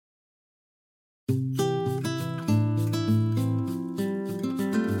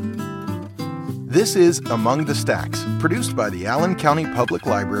This is Among the Stacks, produced by the Allen County Public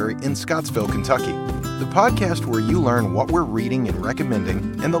Library in Scottsville, Kentucky, the podcast where you learn what we're reading and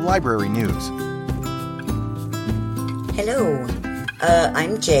recommending in the library news. Hello,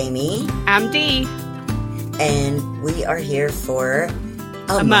 I'm Jamie. I'm Dee. And we are here for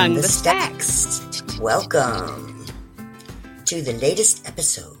Among the Stacks. Welcome to the latest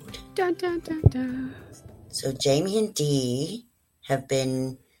episode. Dun, dun, dun, dun. So Jamie and Dee have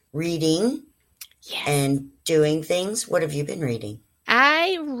been reading and doing things. What have you been reading?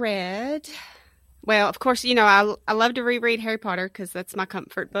 I read, well, of course, you know, I love to reread Harry Potter because that's my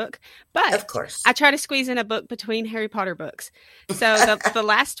comfort book. But of course, I try to squeeze in a book between Harry Potter books. So the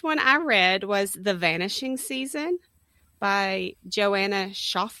last one I read was The Vanishing Season by Joanna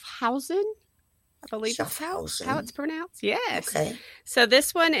Schaffhausen. I believe that's how it's pronounced. Yes. Okay. So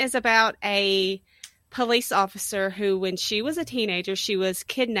this one is about a police officer who, when she was a teenager, she was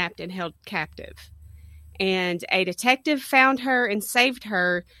kidnapped and held captive. And a detective found her and saved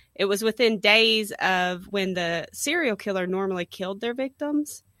her. It was within days of when the serial killer normally killed their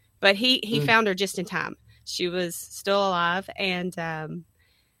victims. But he found her just in time. She was still alive. And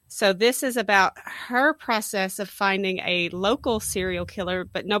so this is about her process of finding a local serial killer,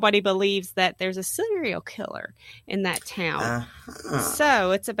 but nobody believes that there's a serial killer in that town.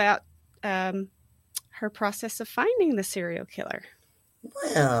 So it's about her process of finding the serial killer.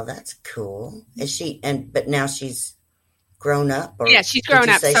 Well, that's cool. Is she? But now she's grown up. Or yeah, she's grown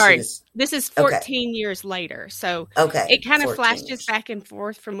up. Sorry, this is 14 okay. years later. So it kind of flashes back and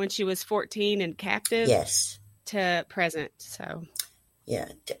forth from when she was 14 and captive, to present. So yeah,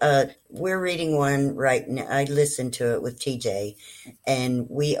 we're reading one right now. I listened to it with TJ, and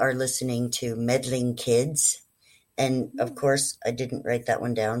we are listening to Meddling Kids. And of course, I didn't write that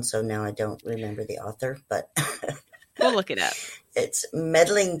one down, so now I don't remember the author, but we'll look it up. It's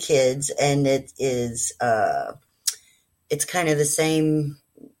Meddling Kids, and it is, it's kind of the same.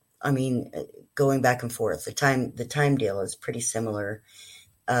 I mean, going back and forth. The time deal is pretty similar,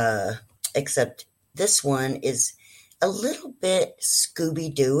 except this one is a little bit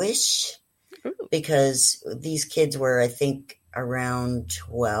Scooby-Doo-ish because these kids were, I think, around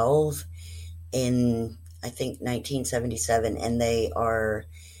 12 in, I think, 1977, and they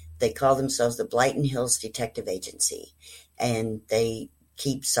call themselves the Blyton Hills Detective Agency, and they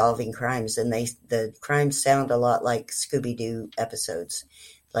keep solving crimes, and the crimes sound a lot like Scooby-Doo episodes,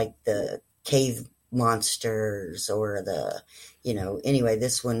 like the cave monsters or anyway,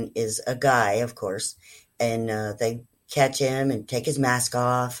 this one is a guy, of course, and they catch him and take his mask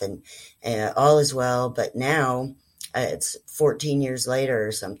off, and all is well, but now it's 14 years later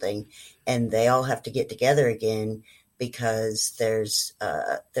or something, and they all have to get together again because there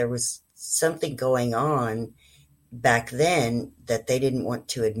was something going on back then that they didn't want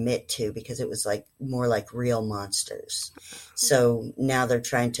to admit to because it was more like real monsters. So now they're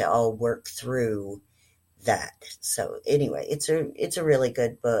trying to all work through that. So anyway, it's a really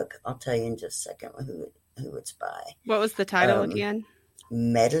good book. I'll tell you in just a second who it's by. What was the title again?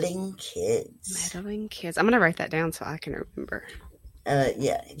 Meddling Kids. Meddling Kids. I'm going to write that down so I can remember.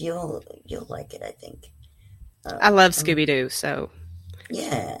 Yeah, you'll like it, I think. I love Scooby-Doo, so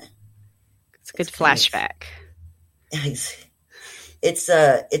yeah, it's a good flashback. It's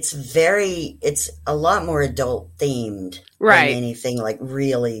a lot more adult themed than anything like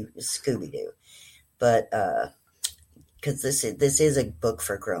really Scooby-Doo, but because this is a book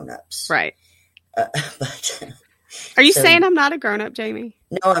for grown-ups, right? But are you saying I'm not a grown-up, Jamie?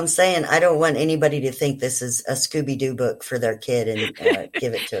 No, I'm saying I don't want anybody to think this is a Scooby-Doo book for their kid and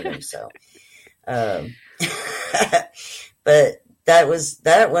give it to them. So, but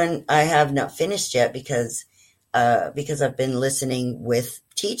that one I have not finished yet because I've been listening with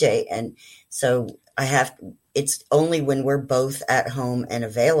TJ, and so it's only when we're both at home and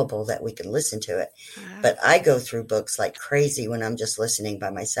available that we can listen to it. But I go through books like crazy when I'm just listening by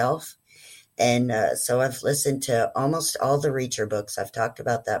myself. And so I've listened to almost all the Reacher books. I've talked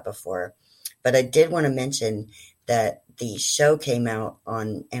about that before. But I did want to mention that the show came out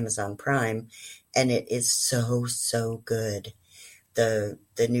on Amazon Prime, and it is so, so good. The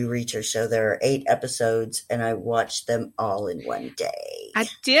new Reacher show. There are 8 episodes, and I watched them all in one day. I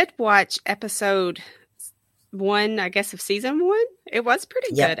did watch episode 1, I guess, of season 1. It was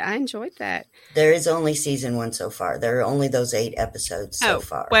pretty good. I enjoyed that. There is only season 1 so far. There are only those 8 episodes so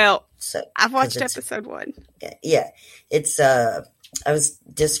far. Well, I've watched episode 1. Yeah. It's I was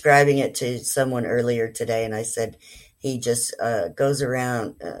describing it to someone earlier today, and I said he just goes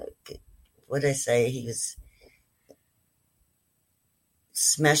around. What did I say? He was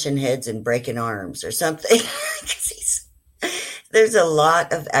smashing heads and breaking arms or something. There's a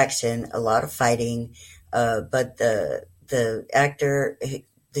lot of action, a lot of fighting, but the actor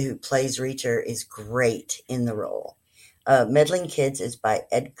who plays Reacher is great in the role. Meddling Kids is by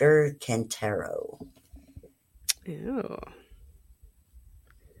Edgar Cantero. Ew.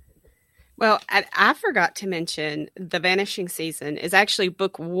 Well, I forgot to mention The Vanishing Season is actually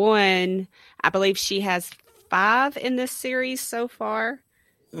book 1. I believe she has 5 in this series so far.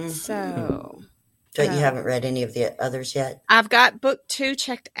 Mm-hmm. So you haven't read any of the others yet? I've got book 2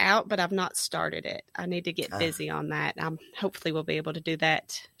 checked out, but I've not started it. I need to get busy on that. Hopefully we'll be able to do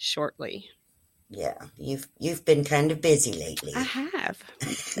that shortly. Yeah, you've been kind of busy lately. I have.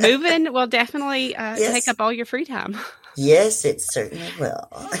 Moving will definitely take up all your free time. Yes, it certainly will.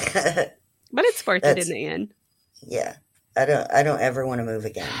 But it's worth it in the end. Yeah, I don't ever want to move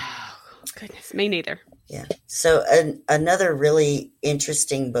again. Oh, goodness, me neither. Yeah. So another really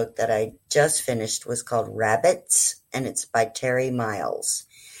interesting book that I just finished was called Rabbits, and it's by Terry Miles.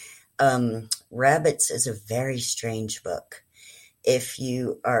 Rabbits is a very strange book. If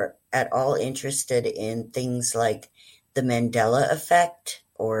you are at all interested in things like the Mandela effect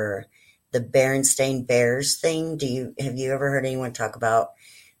or the Berenstain Bears thing, have you ever heard anyone talk about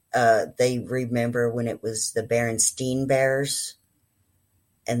they remember when it was the Berenstain Bears?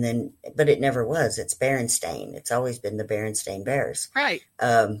 But it never was. It's Berenstain. It's always been the Berenstain Bears. Right.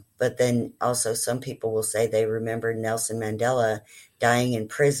 But then also some people will say they remember Nelson Mandela dying in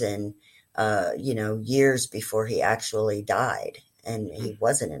prison, years before he actually died, and he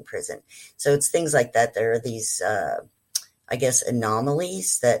wasn't in prison. So it's things like that. There are these, I guess,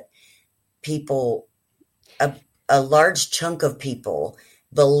 anomalies that people, a large chunk of people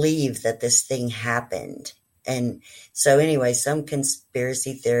believe that this thing happened. And so anyway, some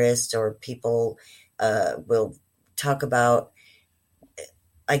conspiracy theorists or people will talk about,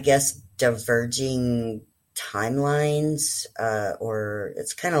 I guess, diverging timelines, or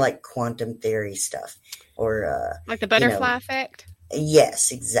it's kind of like quantum theory stuff, or like the butterfly effect.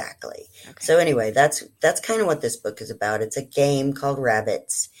 Yes, exactly. Okay. So anyway, that's kind of what this book is about. It's a game called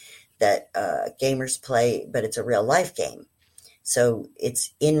Rabbits that gamers play, but it's a real life game. So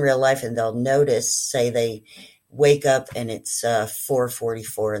it's in real life, and they'll notice, say they wake up and it's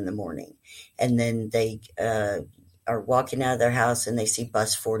 4:44 in the morning, and then they are walking out of their house and they see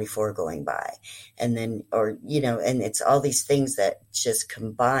bus 44 going by, and then, and it's all these things that just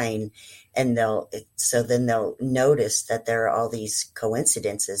combine, and then they'll notice that there are all these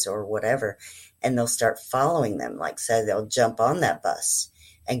coincidences or whatever, and they'll start following them. Like, say they'll jump on that bus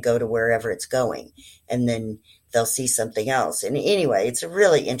and go to wherever it's going, and then they'll see something else. And anyway, it's a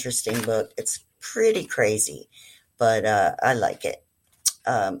really interesting book. It's pretty crazy, but I like it.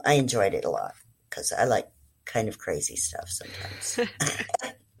 I enjoyed it a lot because I like kind of crazy stuff sometimes.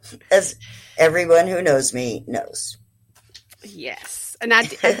 As everyone who knows me knows. Yes. And I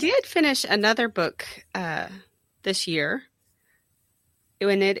did finish another book this year.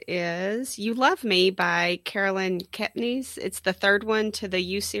 And it is You Love Me by Carolyn Kepnes. It's the third one to the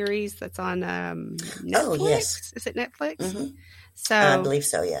You series that's on Netflix. Oh, yes. Is it Netflix? Mm-hmm. So I believe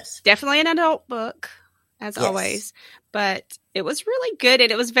so, yes. Definitely an adult book, as always. But it was really good.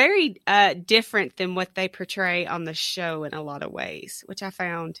 And it was very different than what they portray on the show in a lot of ways, which I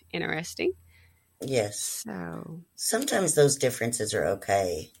found interesting. Yes. So sometimes those differences are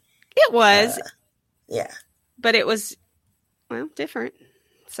okay. It was. Yeah. But it was, different.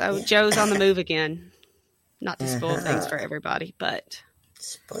 So Joe's on the move again. Not to spoil things for everybody, but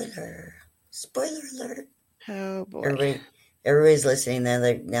spoiler alert! Oh boy! Everybody's listening now.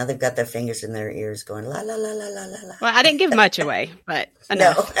 They've got their fingers in their ears, going la la la la la la. Well, I didn't give much away, but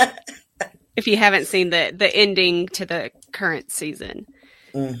enough. No. If you haven't seen the ending to the current season,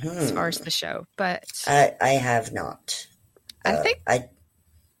 as far as the show, but I have not. I think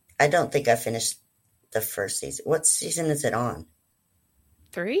I don't think I finished the first season. What season is it on?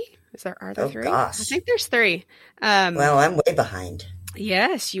 3? Are there 3? Gosh. I think there's 3. Well, I'm way behind.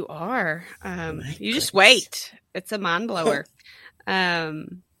 Yes, you are. You just wait. It's a mind blower. I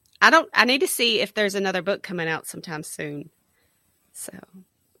need to see if there's another book coming out sometime soon. So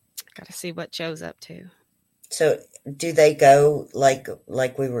I got to see what Joe's up to. So do they go like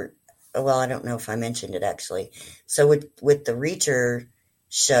we were, well, I don't know if I mentioned it actually. So with the Reacher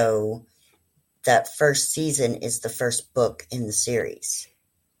show, that first season is the first book in the series.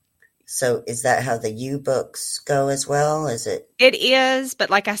 So is that how the You books go as well? Is it? It is, but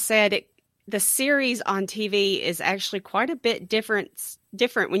like I said, the series on TV is actually quite a bit different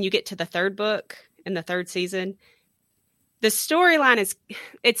when you get to the third book in the third season. The storyline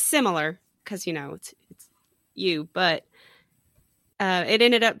it's similar because it's You, but it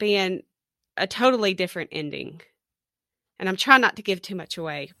ended up being a totally different ending. And I'm trying not to give too much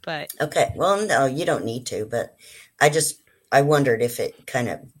away, but Okay. Well, no, you don't need to, but I wondered if it kind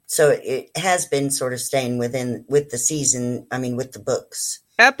of, so it has been sort of staying with the season, I mean, with the books.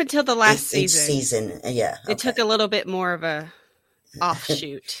 up until the last Each season, season, yeah. it Okay. took a little bit more of a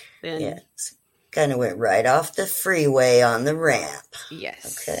offshoot than, Yeah. Kind of went right off the freeway on the ramp.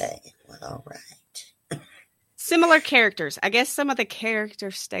 yes. Okay. Well, all right. Similar characters. I guess some of the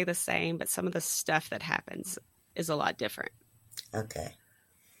characters stay the same, but some of the stuff that happens is a lot different. Okay.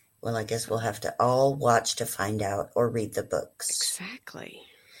 Well, I guess we'll have to all watch to find out or read the books. Exactly.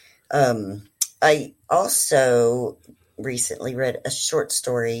 I also recently read a short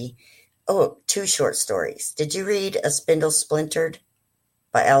story. Oh, two short stories. Did you read A Spindle Splintered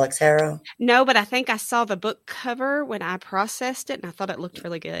by Alex Harrow? No, but I think I saw the book cover when I processed it, and I thought it looked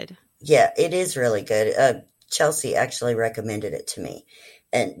really good. Yeah, it is really good. Chelsea actually recommended it to me,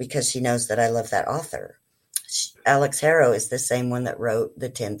 and because she knows that I love that author. Alex Harrow is the same one that wrote The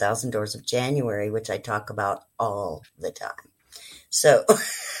 10,000 Doors of January, which I talk about all the time. So,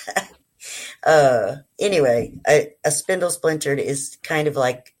 anyway, A Spindle Splintered is kind of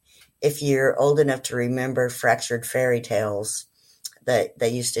like, if you're old enough to remember Fractured Fairy Tales that they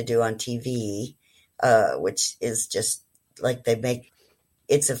used to do on TV, which is just like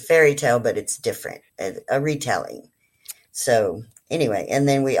it's a fairy tale, but it's different, a retelling. So anyway, and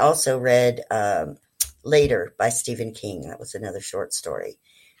then we also read Later by Stephen King. That was another short story.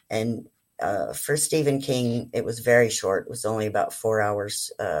 And for Stephen King, it was very short. It was only about 4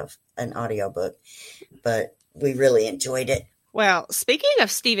 hours of an audiobook, but we really enjoyed it. Well, speaking of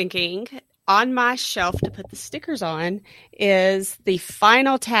Stephen King, on my shelf to put the stickers on is the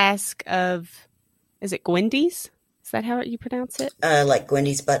final task of, is it Gwendy's? Is that how you pronounce it? Like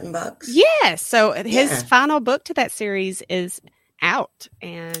Gwendy's Button Box? Yes. So his final book to that series is out.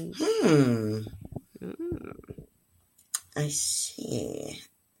 And I see.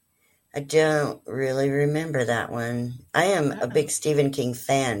 I don't really remember that one. I am a big Stephen King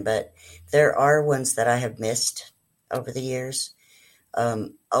fan, but there are ones that I have missed over the years.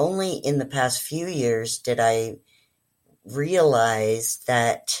 Only in the past few years did I realize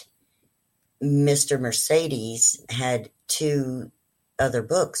that Mr. Mercedes had 2 other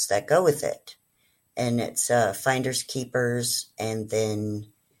books that go with it. And it's Finders Keepers, and then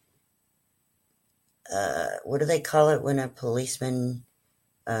what do they call it when a policeman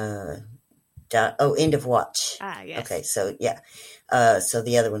End of Watch. Ah, yes. Okay, so yeah. So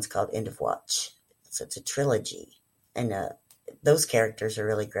the other one's called End of Watch. So it's a trilogy. And those characters are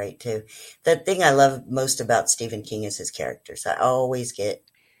really great too. The thing I love most about Stephen King is his characters. I always get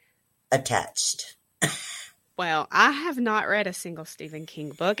attached. Well, I have not read a single Stephen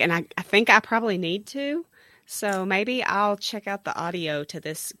King book, and I think I probably need to. So maybe I'll check out the audio to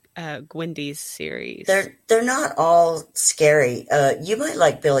this Gwendy's series. They're not all scary. You might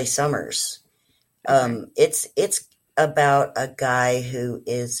like Billy Summers. Okay. It's about a guy who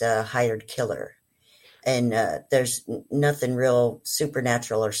is a hired killer, and there's nothing real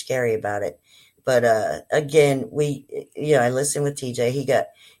supernatural or scary about it. But again, I listened with TJ.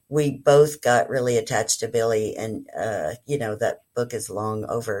 We both got really attached to Billy, and that book is long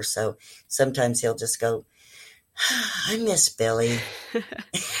over, so sometimes he'll just go, I miss Billy.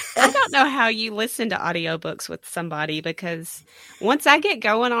 I don't know how you listen to audiobooks with somebody, because once I get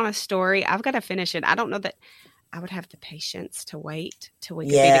going on a story, I've got to finish it. I don't know that I would have the patience to wait till we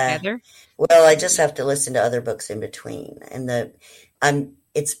could be together. Well, I just have to listen to other books in between. And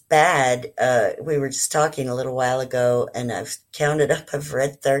it's bad. We were just talking a little while ago, and I've counted up. I've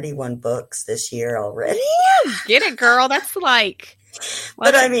read 31 books this year already. Get it, girl. That's like...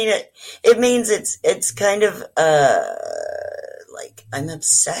 But I mean, it means it's kind of like I'm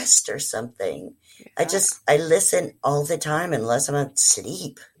obsessed or something. Yeah. I listen all the time unless I'm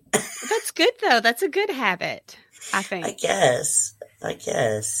asleep. That's good though. That's a good habit, I think. I guess.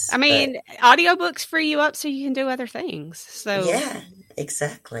 I mean, audiobooks free you up so you can do other things. So yeah,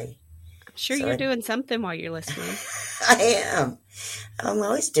 exactly. I'm sure you're doing something while you're listening. I am. I'm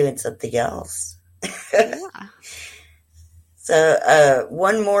always doing something else. Yeah. So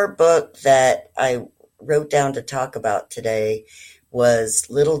one more book that I wrote down to talk about today was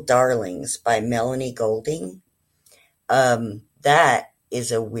Little Darlings by Melanie Golding. That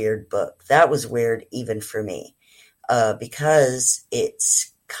is a weird book. That was weird even for me because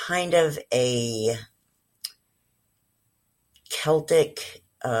it's kind of a Celtic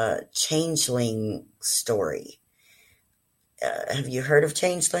changeling story. Have you heard of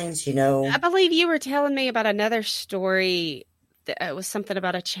changelings? I believe you were telling me about another story. That it was something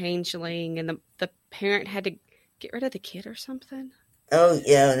about a changeling, and the parent had to get rid of the kid or something. Oh,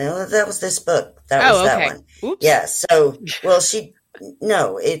 yeah, no, that was this book. That was that okay. one. Oops. Yeah, so, well,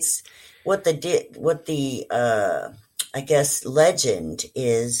 it's what I guess, legend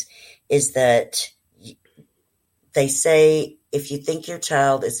is that they say if you think your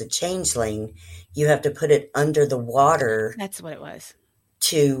child is a changeling, you have to put it under the water That's what it was.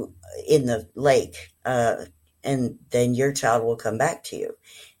 in the lake, and then your child will come back to you.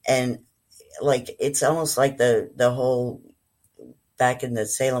 And like, it's almost like the whole back in the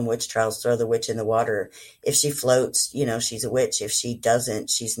Salem witch trials, throw the witch in the water. If she floats, she's a witch. If she doesn't,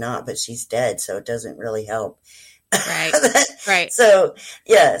 she's not, but she's dead. So it doesn't really help. Right. Right. So,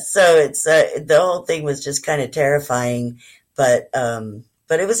 yeah, so it's, the whole thing was just kind of terrifying, but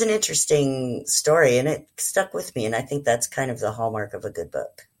it was an interesting story and it stuck with me. And I think that's kind of the hallmark of a good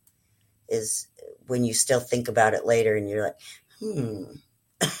book, is when you still think about it later and you're like,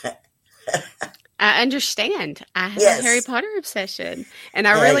 I understand. I have Yes. a Harry Potter obsession, and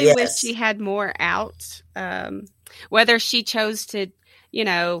I Yeah, really yes. wish she had more out. Whether she chose to,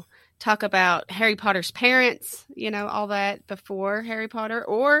 talk about Harry Potter's parents, all that before Harry Potter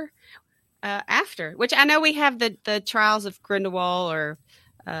or after. Which I know we have the Trials of Grindelwald or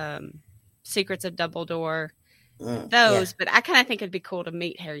Secrets of Dumbledore, those, but I kind of think it'd be cool to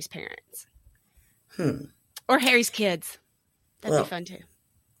meet Harry's parents. Or Harry's kids. That'd be fun too.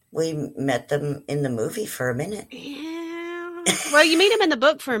 We met them in the movie for a minute. Yeah. Well, you meet him in the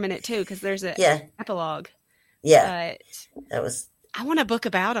book for a minute too, because there's an epilogue. Yeah. But That was. I want a book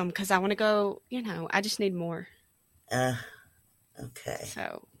about him because I want to go. I just need more. Okay.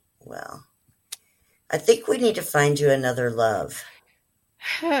 So. Well, I think we need to find you another love.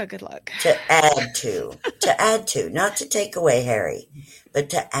 Good luck. To add to, not to take away Harry, but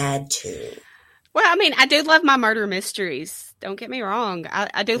to add to. Well, I mean, I do love my murder mysteries. Don't get me wrong.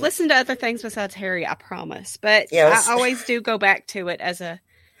 I do listen to other things besides Harry, I promise. But I always do go back to it as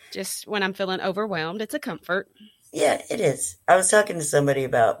just when I'm feeling overwhelmed. It's a comfort. Yeah, it is. I was talking to somebody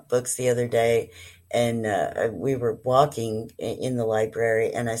about books the other day, and we were walking in the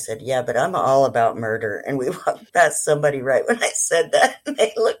library, and I said, yeah, but I'm all about murder. And we walked past somebody right when I said that, and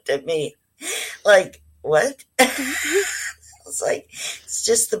they looked at me like, what? It's like, it's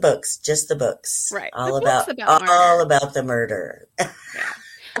just the books. Right. All about the murder. Yeah.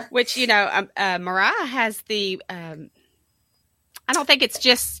 Which, Mariah has the, I don't think it's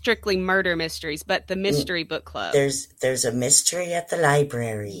just strictly murder mysteries, but the mystery book club. There's a mystery at the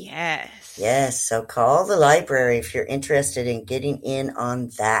library. Yes. Yes. So call the library if you're interested in getting in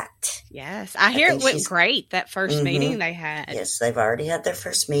on that. Yes. I hear it went great, that first meeting they had. Yes. They've already had their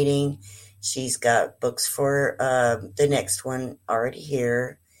first meeting. She's got books for the next one already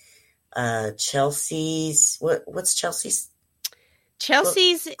here. Chelsea's, what's Chelsea's?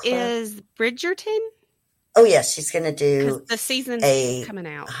 Chelsea's is Bridgerton. Oh, yes. She's going to do the season's coming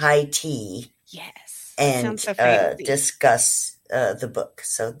out. High tea. Yes. And so discuss the book.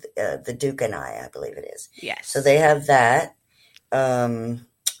 So the Duke and I believe it is. Yes. So they have that.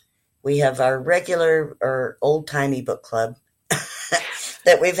 We have our regular or old-timey book club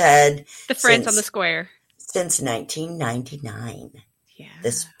that we've had. The Friends on the Square. Since 1999. Yeah.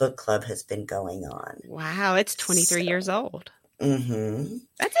 This book club has been going on. Wow. It's 23 years old. Mm-hmm.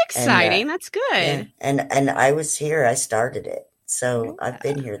 That's exciting. That's good. Yeah. And I was here. I started it. So I've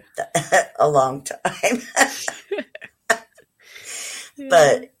been here a long time.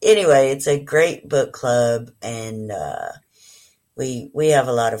 But anyway, it's a great book club, and we have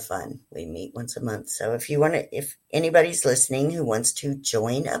a lot of fun. We meet once a month. So if anybody's listening who wants to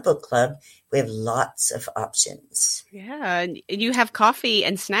join a book club, we have lots of options. Yeah. And you have coffee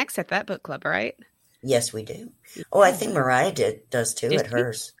and snacks at that book club, right? Yes, we do. Oh, I think Mariah does too at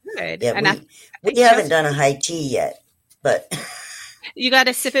hers. Good. Yeah, and we haven't done a high tea yet, but you got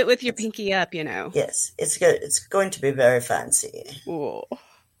to sip it with your pinky up, Yes, it's good. It's going to be very fancy. Ooh.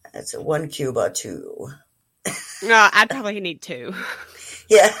 It's a 1 Cuba 2. No, I'd probably need 2.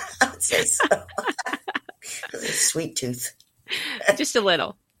 Yeah, I would say so. Sweet tooth. Just a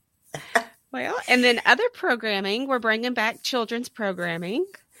little. Well, and then other programming, we're bringing back children's programming.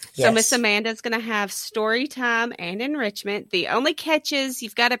 Yes. So Miss Amanda's going to have story time and enrichment. The only catch is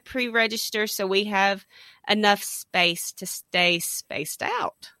you've got to pre-register so we have enough space to stay spaced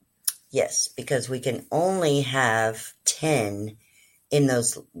out. Yes, because we can only have 10 in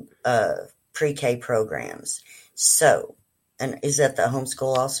those pre-K programs. So, and is that the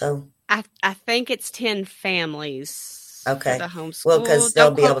homeschool also? I think it's 10 families. Okay. For the homeschool. Well, because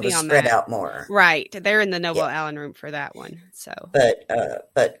they'll be able to spread out more. Right. They're in the Noble Allen room for that one. So,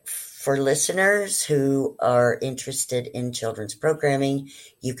 but for listeners who are interested in children's programming,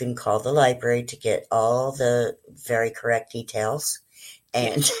 you can call the library to get all the very correct details.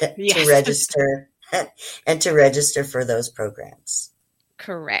 and Yes. to register for those programs.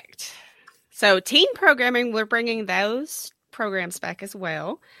 Correct. So teen programming, we're bringing those programs back as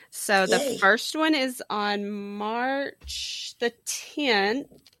well. So the Yay. first one is on March the 10th,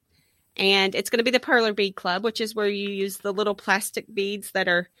 and it's going to be the Perler Bead Club, which is where you use the little plastic beads that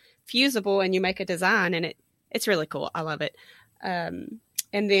are fusible and you make a design, and it's really cool. I love it.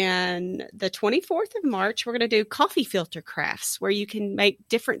 And then the 24th of March, we're going to do coffee filter crafts, where you can make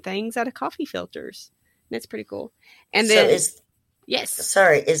different things out of coffee filters. And it's pretty cool. And then, is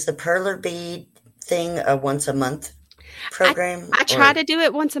the Perler Bead thing a once a month program? I try to do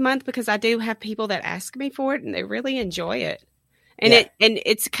it once a month because I do have people that ask me for it and they really enjoy it. And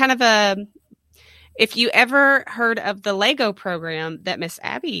it's kind of if you ever heard of the Lego program that Miss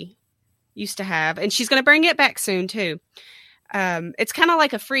Abby used to have, and she's going to bring it back soon too. It's kind of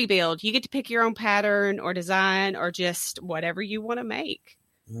like a free build. You get to pick your own pattern or design or just whatever you want to make.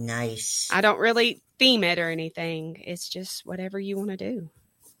 Nice. I don't really theme it or anything. It's just whatever you want to do.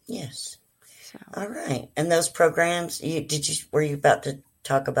 Yes. So. All right. And those programs, were you about to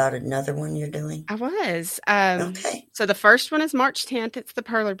talk about another one you're doing? I was. Okay. So the first one is March 10th. It's the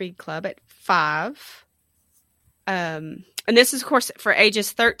Perler Bead Club at 5. And this is, of course, for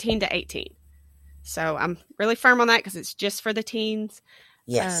ages 13 to 18. So I'm really firm on that because it's just for the teens.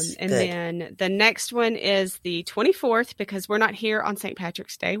 Yes. And then the next one is the 24th, because we're not here on St.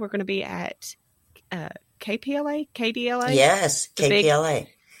 Patrick's Day. We're going to be at KDLA? Yes, KPLA.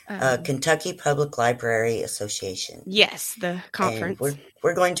 Kentucky Public Library Association. Yes, the conference. And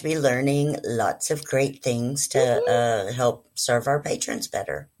we're going to be learning lots of great things to help serve our patrons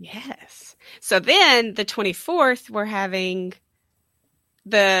better. Yes. So then the 24th, we're having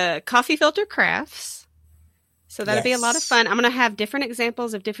the coffee filter crafts. So that'll be a lot of fun. I'm going to have different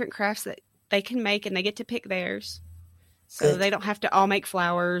examples of different crafts that they can make, and they get to pick theirs. So they don't have to all make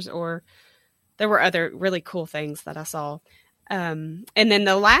flowers, or there were other really cool things that I saw. And then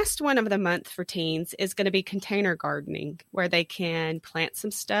the last one of the month for teens is going to be container gardening, where they can plant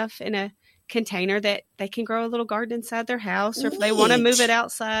some stuff in a container that they can grow a little garden inside their house, or if they want to move it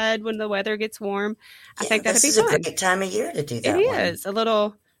outside when the weather gets warm. I think that'd be fun. This is a great time of year to do that. It is. A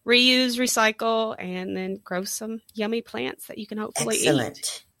little reuse, recycle, and then grow some yummy plants that you can hopefully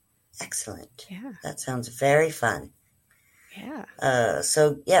eat. Excellent. Yeah. That sounds very fun. Yeah.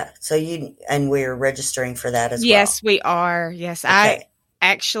 So we're registering for that as well. Yes, we are. Yes. Okay. I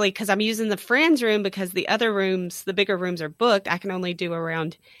actually, because I'm using the friends room, because the other rooms, the bigger rooms, are booked. I can only do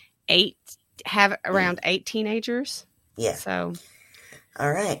around 8 teenagers. Yeah. So.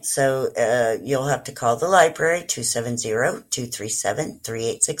 All right. So you'll have to call the library,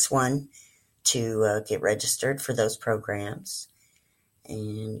 270-237-3861, to get registered for those programs.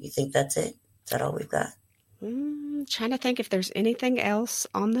 And you think that's it? Is that all we've got? Trying to think if there's anything else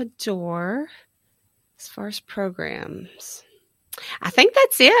on the door as far as programs. I think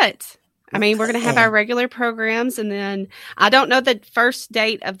that's it. I mean, we're going to have our regular programs, and then I don't know the first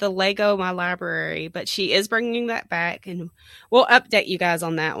date of the Lego My Library, but she is bringing that back, and we'll update you guys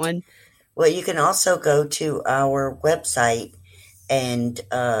on that one. Well, you can also go to our website and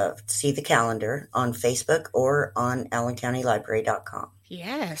see the calendar on Facebook or on AllenCountyLibrary.com.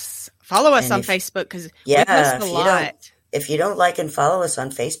 Yes. Follow us on Facebook, because we post a lot. If you don't like and follow us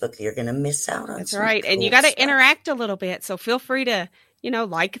on Facebook, you're going to miss out on That's right. And you got to interact a little bit. So feel free to,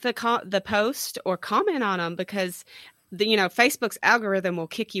 like the post or comment on them, because Facebook's algorithm will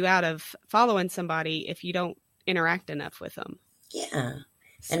kick you out of following somebody if you don't interact enough with them. Yeah.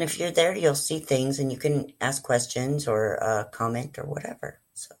 So. And if you're there, you'll see things and you can ask questions or comment or whatever.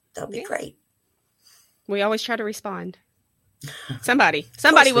 So that'll be great. We always try to respond. Somebody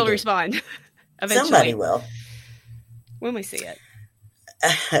will respond. Eventually. Somebody will. When we see it.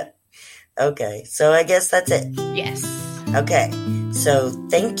 Okay. So I guess that's it. Yes. Okay. So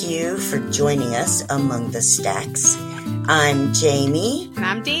thank you for joining us among the stacks. I'm Jamie. And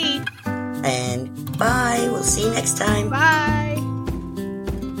I'm Dee. And bye. We'll see you next time. Bye.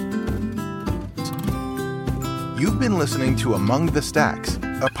 You've been listening to Among the Stacks,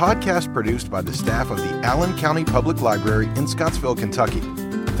 a podcast produced by the staff of the Allen County Public Library in Scottsville, Kentucky.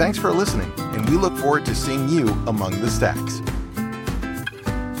 Thanks for listening, and we look forward to seeing you among the stacks.